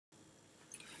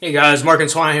Hey guys, Mark and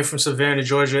Twine here from Savannah,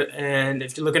 Georgia, and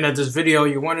if you're looking at this video,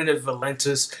 you're wondering if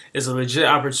Valentus is a legit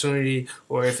opportunity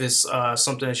or if it's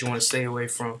something that you want to stay away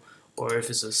from or if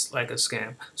it's like a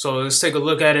scam. So let's take a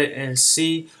look at it and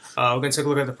see. We're going to take a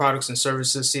look at the products and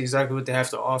services, see exactly what they have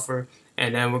to offer,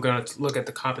 and then we're going to look at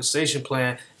the compensation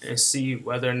plan and see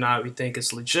whether or not we think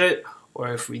it's legit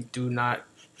or if we do not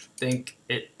think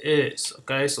it is.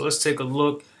 Okay, so let's take a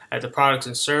look at the products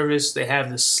and service. They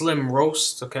have the slim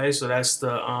roast. Okay, so that's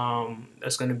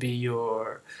going to be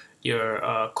your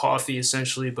coffee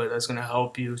essentially, but that's going to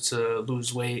help you to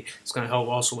lose weight. It's going to help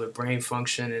also with brain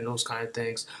function and those kind of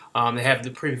things. They have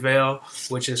the Prevail,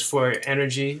 which is for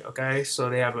energy. Okay, so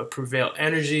they have a Prevail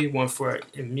Energy, one for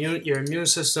your immune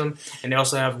system, and they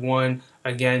also have one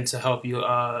again to help you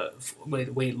with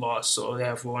weight loss. So they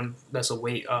have one that's a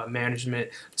weight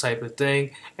management type of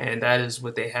thing, and that is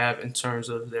what they have in terms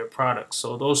of their products.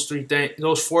 So those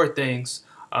four things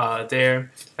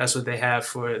that's what they have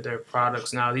for their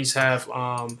products. Now these have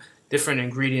different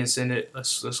ingredients in it.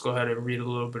 Let's go ahead and read a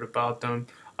little bit about them.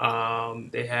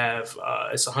 They have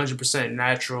it's 100%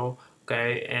 natural.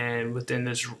 Okay, and within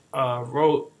this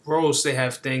roast, they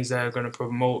have things that are going to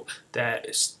promote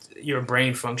your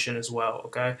brain function as well.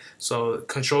 Okay, so it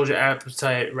controls your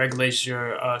appetite, regulates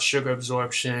your sugar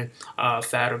absorption,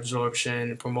 fat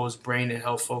absorption, it promotes brain and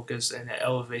health focus, and it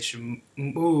elevates your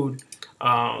mood.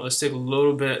 Let's take a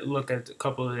look at a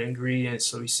couple of the ingredients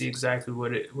so we see exactly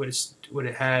what it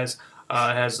has. It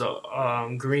has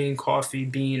the green coffee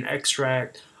bean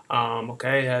extract.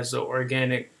 Okay, it has the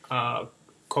organic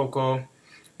cocoa,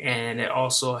 and it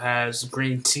also has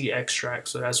green tea extract.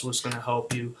 So that's what's going to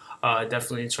help you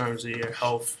definitely in terms of your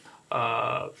health.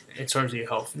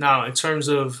 Now, in terms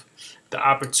of the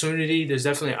opportunity, there's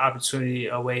definitely an opportunity,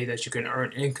 a way that you can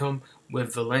earn income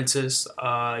with Valentus.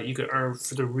 You can earn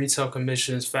for the retail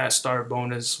commissions, fast start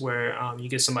bonus, where you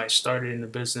get somebody started in the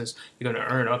business. You're going to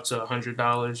earn up to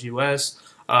 $100 US.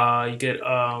 You get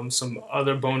some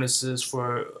other bonuses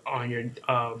on your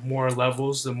more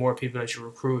levels. The more people that you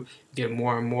recruit, you get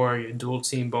more and more. Your dual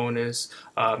team bonus,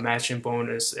 matching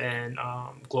bonus, and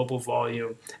global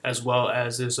volume, as well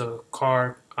as there's a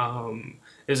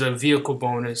vehicle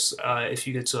bonus if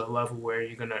you get to a level where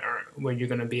you're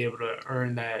gonna be able to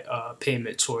earn that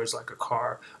payment towards like a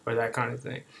car or that kind of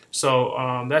thing.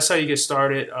 So that's how you get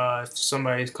started. If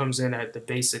somebody comes in at the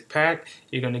basic pack,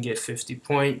 you're gonna get 50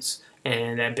 points.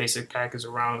 And that basic pack is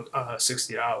around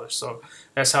 $60. So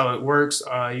that's how it works.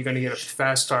 You're going to get a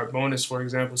fast start bonus. For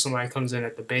example, somebody comes in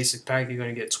at the basic pack, you're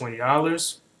going to get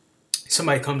 $20.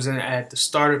 Somebody comes in at the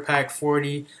starter pack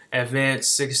 40,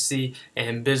 advanced 60,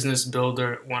 and business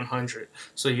builder 100.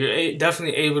 So you're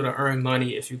definitely able to earn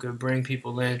money if you could bring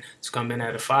people in to come in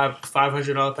at a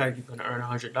 $500 pack. You can earn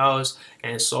 $100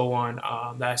 and so on.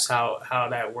 That's how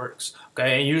that works.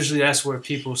 Okay, and usually that's where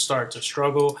people start to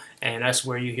struggle, and that's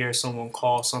where you hear someone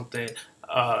call something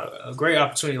a great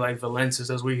opportunity like Valentus.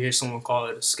 That's where you hear someone call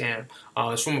it a scam.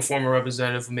 It's from a former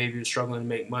representative who maybe was struggling to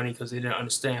make money because they didn't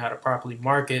understand how to properly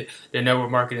market their network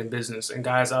marketing business. And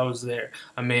guys, I was there.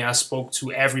 I mean, I spoke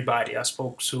to everybody. I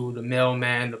spoke to the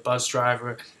mailman, the bus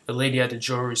driver, the lady at the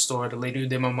jewelry store, the lady who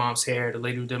did my mom's hair, the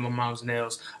lady who did my mom's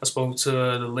nails. I spoke to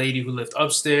the lady who lived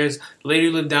upstairs, the lady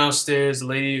who lived downstairs, the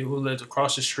lady who lived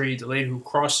across the street, the lady who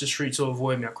crossed the street to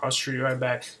avoid me. I crossed the street right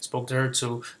back. Spoke to her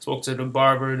too. Spoke to the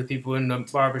barber, the people in the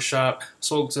barber shop.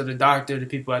 Spoke to the doctor, the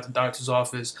people at the doctor's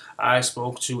office. I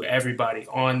spoke to everybody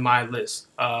on my list.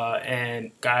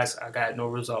 And guys, I got no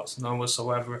results, none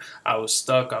whatsoever. I was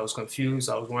stuck. I was confused.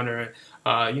 I was wondering.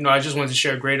 I just wanted to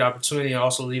share a great opportunity and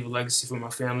also leave a legacy for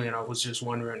my family, and I was just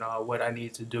wondering what I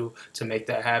needed to do to make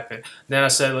that happen. Then I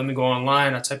said, let me go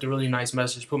online. I typed a really nice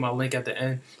message, put my link at the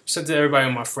end, sent it to everybody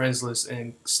on my friends list,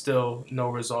 and still no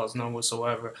results, none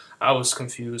whatsoever. I was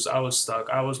confused. I was stuck.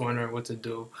 I was wondering what to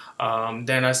do.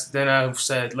 Then I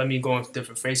said, let me go into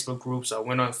different Facebook groups. I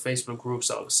went on Facebook groups.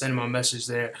 I was sending my message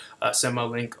there, sent my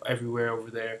link everywhere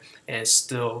over there, and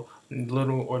still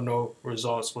little or no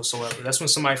results whatsoever. That's when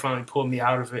somebody finally pulled me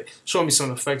out of it, showed me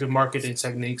some effective marketing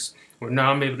techniques where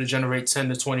now I'm able to generate 10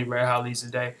 to 20 red hot leads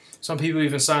a day. Some people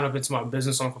even sign up into my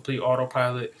business on complete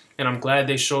autopilot, and I'm glad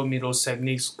they showed me those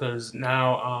techniques because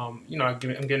now, I'm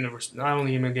getting not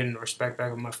only am I getting the respect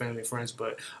back with my family and friends,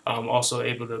 but I'm also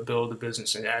able to build a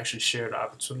business and actually share the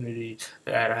opportunity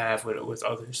that I have with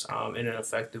others in an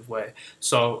effective way.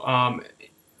 So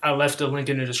I left a link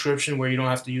in the description where you don't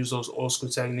have to use those old school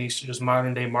techniques, just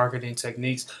modern day marketing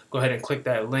techniques. Go ahead and click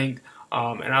that link,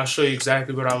 and I'll show you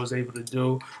exactly what I was able to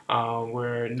do.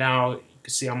 Where now you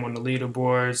can see I'm on the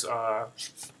leaderboards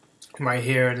right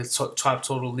here, the top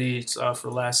total leads for the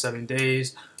last 7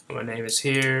 days. My name is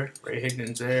here. Ray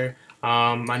Higgins there.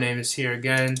 My name is here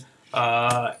again.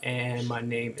 And my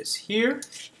name is here.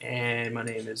 And my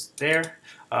name is there.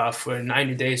 For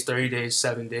 90 days, 30 days,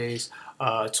 7 days,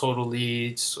 total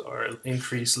leads or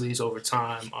increased leads over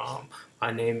time.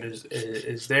 My name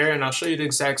is there, and I'll show you the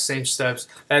exact same steps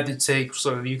that to take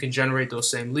so you can generate those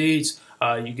same leads.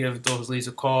 You give those leads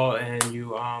a call, and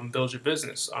you build your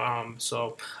business.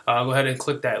 So go ahead and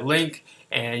click that link,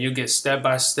 and you'll get step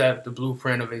by step the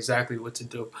blueprint of exactly what to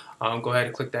do. Go ahead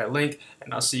and click that link,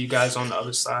 and I'll see you guys on the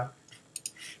other side.